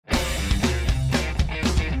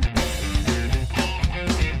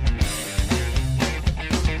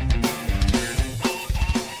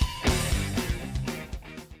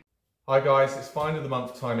Hi guys, it's Find of the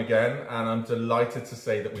Month time again, and I'm delighted to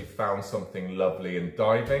say that we've found something lovely in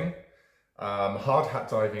diving. Hard hat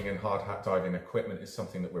diving and hard hat diving equipment is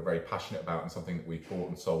something that we're very passionate about and something that we've bought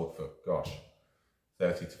and sold for, gosh,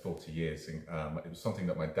 30 to 40 years. It was something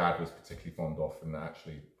that my dad was particularly fond of, and that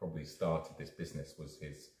actually probably started this business was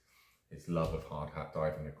his love of hard hat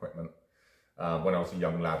diving equipment. When I was a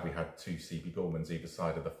young lad, we had two CB Gormans either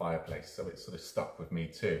side of the fireplace, so it sort of stuck with me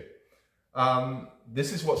too.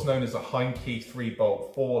 This is what's known as a Heinke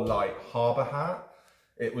 3-bolt 4-light harbour hat.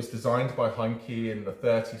 It was designed by Heinke in the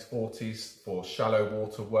 30s, 40s for shallow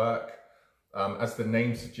water work. As the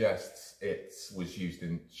name suggests, it was used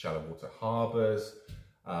in shallow water harbours.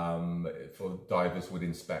 For divers would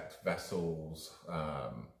inspect vessels,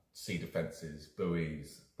 sea defences,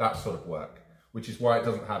 buoys, that sort of work, which is why it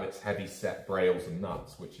doesn't have its heavy set brails and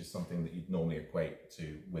nuts, which is something that you'd normally equate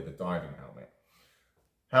to with a diving helmet.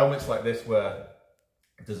 Helmets like this were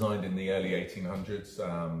designed in the early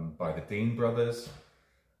 1800s by the Dean brothers,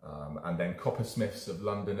 and then coppersmiths of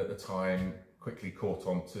London at the time quickly caught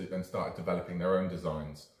on to and started developing their own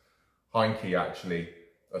designs. Heinke actually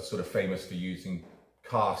are sort of famous for using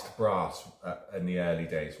cast brass in the early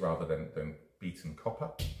days rather than beaten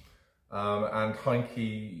copper. And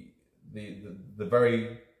Heinke,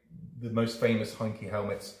 the most famous Heinke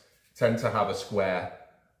helmets tend to have a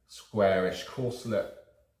squarish corselet,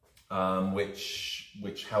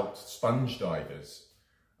 which helped sponge divers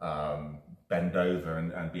bend over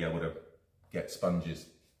and be able to get sponges,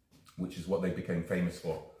 which is what they became famous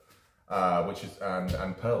for,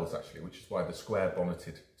 and pearls actually, which is why the square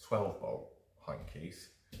bonneted 12-bolt Heinkes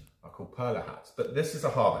are called perler hats. But this is a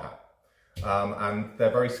harbour hat, and they're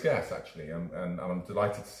very scarce actually, and I'm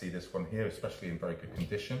delighted to see this one here, especially in very good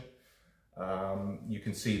condition. You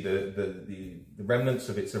can see the remnants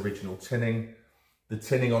of its original tinning. The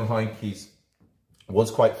tinning on Heinkes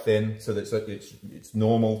was quite thin, so that it's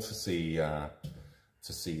normal to see that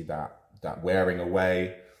wearing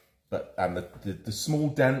away. And the small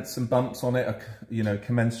dents and bumps on it are,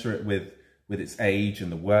 commensurate with its age and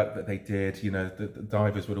the work that they did. The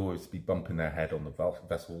divers would always be bumping their head on the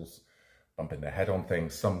vessels, bumping their head on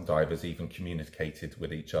things. Some divers even communicated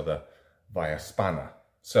with each other via spanner.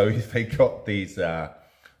 So they got these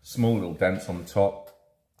small little dents on the top.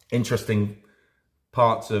 Interesting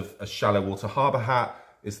parts of a shallow water harbour hat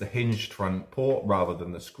is the hinged front port rather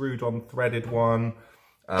than the screwed on threaded one.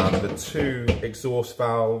 The two exhaust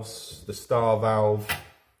valves, the star valve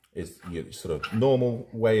is your sort of normal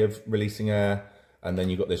way of releasing air, and then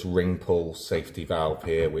you've got this ring pull safety valve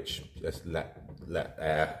here which just let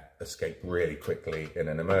air escape really quickly in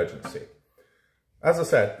an emergency. As I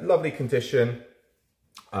said, lovely condition,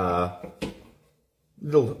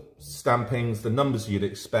 little stampings, the numbers you'd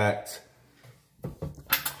expect,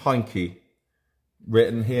 Heinke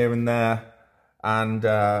written here and there, and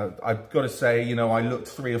I've got to say, I looked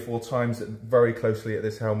 3 or 4 times very closely at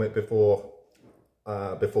this helmet before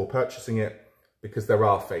purchasing it, because there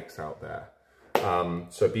are fakes out there.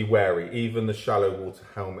 So be wary. Even the shallow water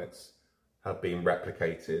helmets have been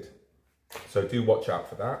replicated, so do watch out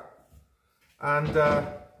for that. And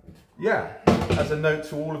yeah, as a note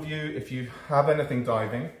to all of you, if you have anything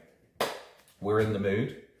diving, we're in the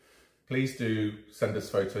mood. Please do send us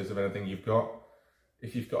photos of anything you've got.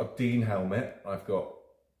 If you've got a Dean helmet, I've got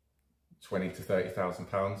 20 to 30,000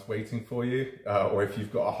 pounds waiting for you. Or if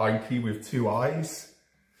you've got a Heinke with 2 eyes,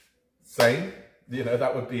 same.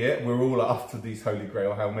 That would be it. We're all after these holy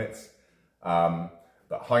grail helmets. But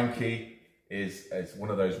Heinke is one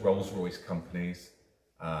of those Rolls-Royce companies.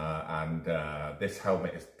 And this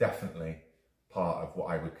helmet is definitely part of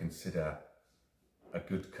what I would consider a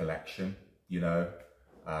good collection,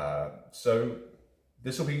 So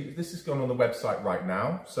this is gone on the website right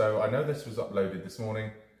now. So I know this was uploaded this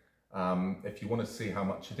morning. If you want to see how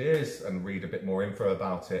much it is and read a bit more info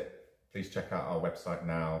about it, please check out our website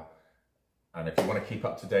now. And if you want to keep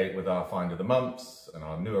up to date with our Find of the Months and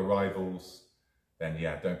our new arrivals, then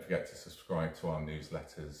yeah, don't forget to subscribe to our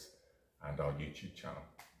newsletters and our YouTube channel.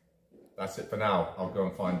 That's it for now. I'll go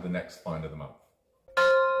and find the next Find of the Month.